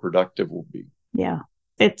the more productive we'll be. Yeah.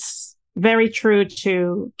 It's very true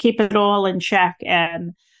to keep it all in check.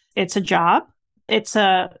 And it's a job. It's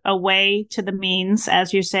a way to the means,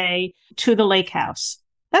 as you say, to the lake house.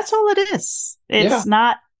 That's all it is. Yeah, It's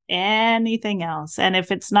not anything else. And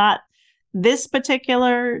if it's not this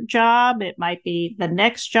particular job, it might be the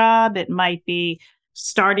next job. It might be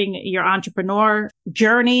starting your entrepreneur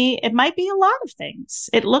journey. It might be a lot of things.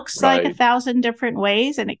 It looks like right. 1,000 different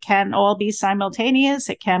ways, and it can all be simultaneous.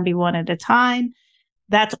 It can be one at a time.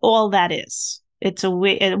 That's all that is. It's a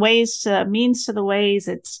way, it ways to means to the ways.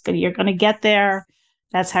 You're going to get there.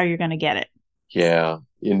 That's how you're going to get it. Yeah.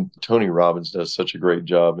 And Tony Robbins does such a great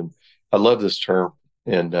job. And I love this term.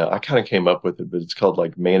 And I kind of came up with it, but it's called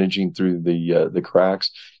like managing through the cracks.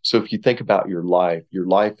 So if you think about your life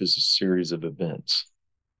is a series of events.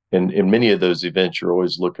 And in many of those events, you're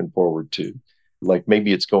always looking forward to. Like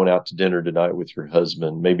maybe it's going out to dinner tonight with your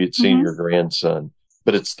husband, maybe it's seeing Mm-hmm. your grandson,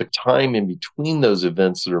 but it's the time in between those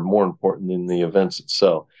events that are more important than the events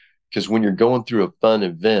itself. Because when you're going through a fun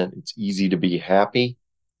event, it's easy to be happy.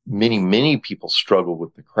 Many people struggle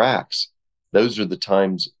with the cracks. Those are the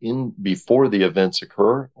times in before the events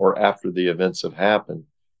occur or after the events have happened.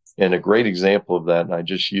 And a great example of that, and I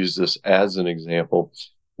just use this as an example,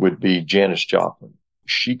 would be Janis Joplin.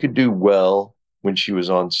 She could do well when she was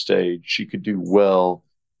on stage. She could do well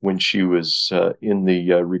when she was in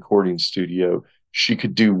the recording studio. She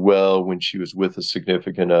could do well when she was with a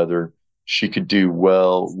significant other. She could do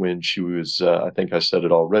well when she was, I think I said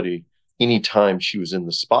it already, anytime she was in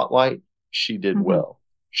the spotlight, she did Mm-hmm. well.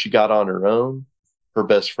 She got on her own. Her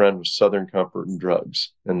best friend was Southern Comfort and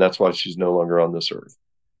drugs. And that's why she's no longer on this earth.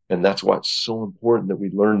 And that's why it's so important that we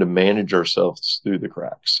learn to manage ourselves through the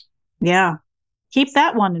cracks. Yeah. Keep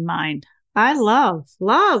that one in mind. I love,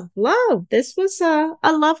 love, love. This was a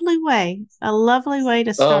lovely way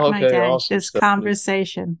to start Oh, my okay. day, Awesome, this Stephanie.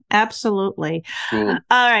 conversation. Absolutely. Cool.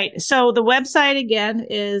 All right. So the website again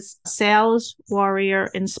is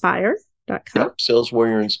saleswarriorinspire.com. Yep.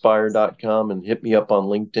 Saleswarriorinspire.com and hit me up on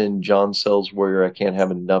LinkedIn, John Sales Warrior. I can't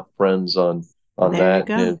have enough friends on There you that.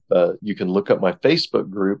 go. And you can look up my Facebook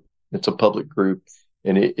group. It's a public group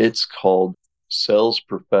and it's called Sales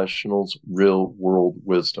Professionals Real World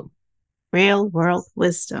Wisdom. Real world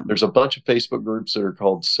wisdom. There's a bunch of Facebook groups that are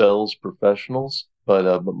called Sales Professionals,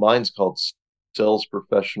 but mine's called Sales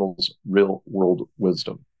Professionals Real World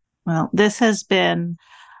Wisdom. Well, this has been,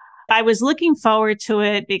 I was looking forward to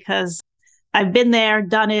it because I've been there,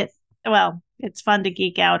 done it. Well, it's fun to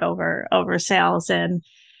geek out over sales, and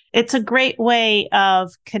it's a great way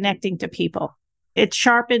of connecting to people. It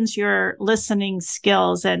sharpens your listening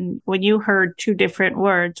skills. And when you heard two different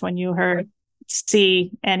words, when you heard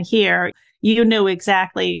see and hear, you knew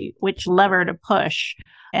exactly which lever to push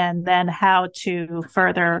and then how to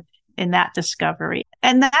further in that discovery.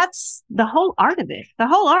 And that's the whole art of it. The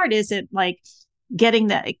whole art isn't like getting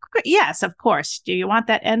that. Yes, of course. Do you want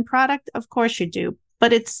that end product? Of course you do.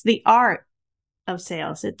 But it's the art of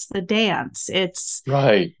sales. It's the dance.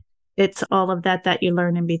 Right. It's all of that you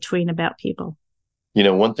learn in between about people. You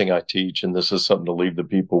know, one thing I teach, and this is something to leave the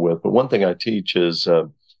people with, but one thing I teach is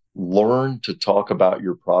learn to talk about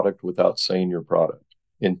your product without saying your product.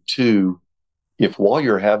 And two, if while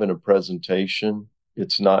you're having a presentation,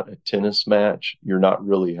 it's not a tennis match, you're not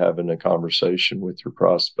really having a conversation with your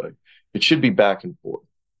prospect. It should be back and forth.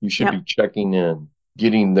 You should be checking in,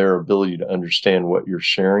 getting their ability to understand what you're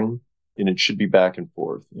sharing. And it should be back and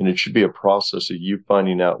forth. And it should be a process of you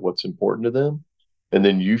finding out what's important to them and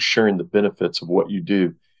then you sharing the benefits of what you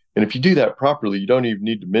do. And if you do that properly, you don't even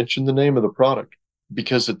need to mention the name of the product.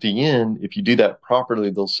 Because at the end, if you do that properly,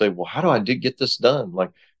 they'll say, well, how do I get this done?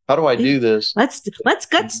 Like, how do I do this? Let's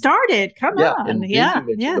get started. Come on. And then you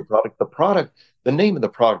mention the product. The name of the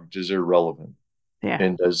product is irrelevant. Yeah.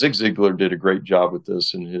 And Zig Ziglar did a great job with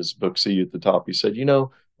this in his book, See You at the Top. He said,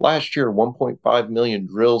 Last year, 1.5 million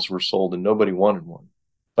drills were sold and nobody wanted one.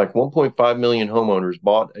 Like 1.5 million homeowners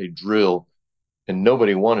bought a drill and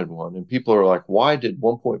nobody wanted one. And people are like, why did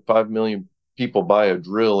 1.5 million people buy a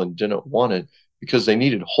drill and didn't want it? Because they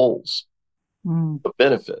needed holes. The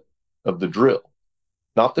benefit of the drill,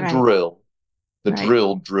 not the drill. The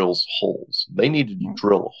drill drills holes. They needed to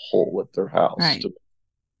drill a hole at their house to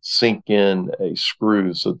sink in a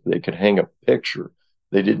screw so that they could hang a picture.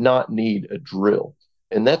 They did not need a drill.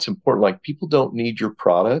 And that's important. Like, people don't need your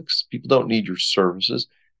products. People don't need your services.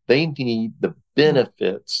 They need the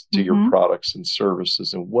benefits to your products and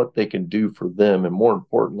services and what they can do for them. And more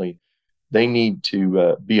importantly, they need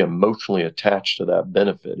to be emotionally attached to that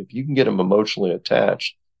benefit. If you can get them emotionally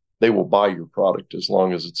attached, they will buy your product as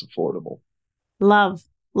long as it's affordable. Love,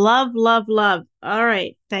 love, love, love. All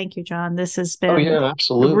right. Thank you, Jon. This has been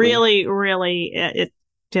absolutely. Really, really, it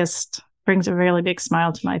just brings a really big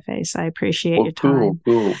smile to my face. I appreciate your time.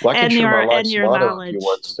 Cool. Well, I can share my life's motto if you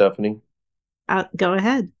want, Stephanie. Go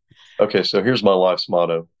ahead. Okay, so here's my life's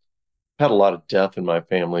motto. I've had a lot of death in my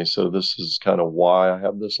family, so this is kind of why I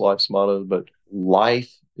have this life's motto, but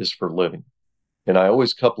life is for living. And I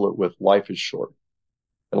always couple it with life is short.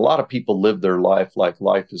 And a lot of people live their life like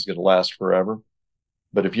life is going to last forever.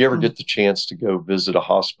 But if you ever get the chance to go visit a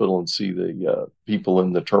hospital and see the people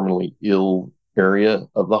in the terminally ill area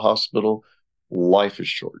of the hospital, life is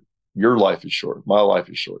short. Your life is short. My life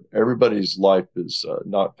is short. Everybody's life is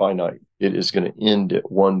not finite. It is going to end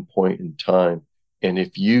at one point in time. And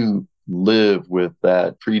if you live with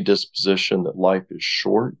that predisposition that life is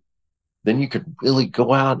short, then you could really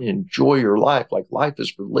go out and enjoy your life. Like, life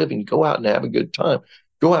is for living. Go out and have a good time.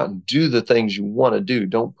 Go out and do the things you want to do.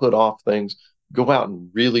 Don't put off things. Go out and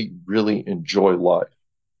really, really enjoy life.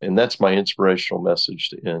 And that's my inspirational message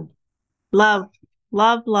to end. Love,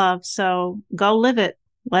 love, love. So go live it.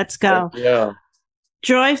 Let's go. Yeah.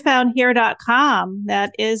 joyfoundhere.com.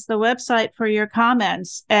 That is the website for your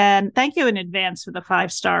comments. And thank you in advance for the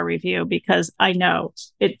 5-star review, because I know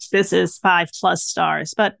this is 5+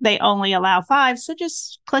 stars, but they only allow 5. So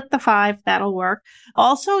just click the 5. That'll work.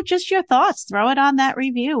 Also, just your thoughts. Throw it on that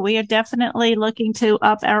review. We are definitely looking to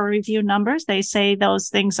up our review numbers. They say those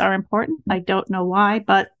things are important. I don't know why,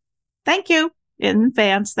 but thank you in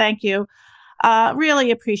advance. Thank you.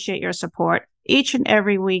 Really appreciate your support. Each and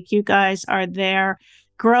every week, you guys are there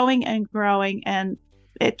growing and growing, and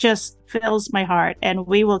it just fills my heart. And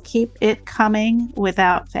we will keep it coming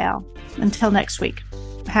without fail. Until next week,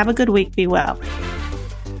 have a good week. Be well.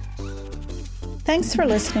 Thanks for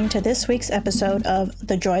listening to this week's episode of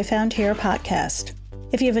the Joy Found Here podcast.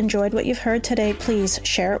 If you've enjoyed what you've heard today, please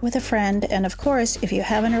share it with a friend. And of course, if you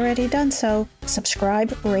haven't already done so,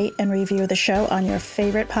 subscribe, rate, and review the show on your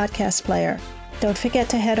favorite podcast player. Don't forget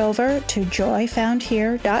to head over to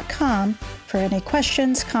joyfoundhere.com for any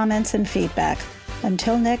questions, comments, and feedback.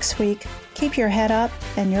 Until next week, keep your head up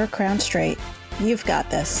and your crown straight. You've got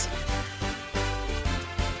this.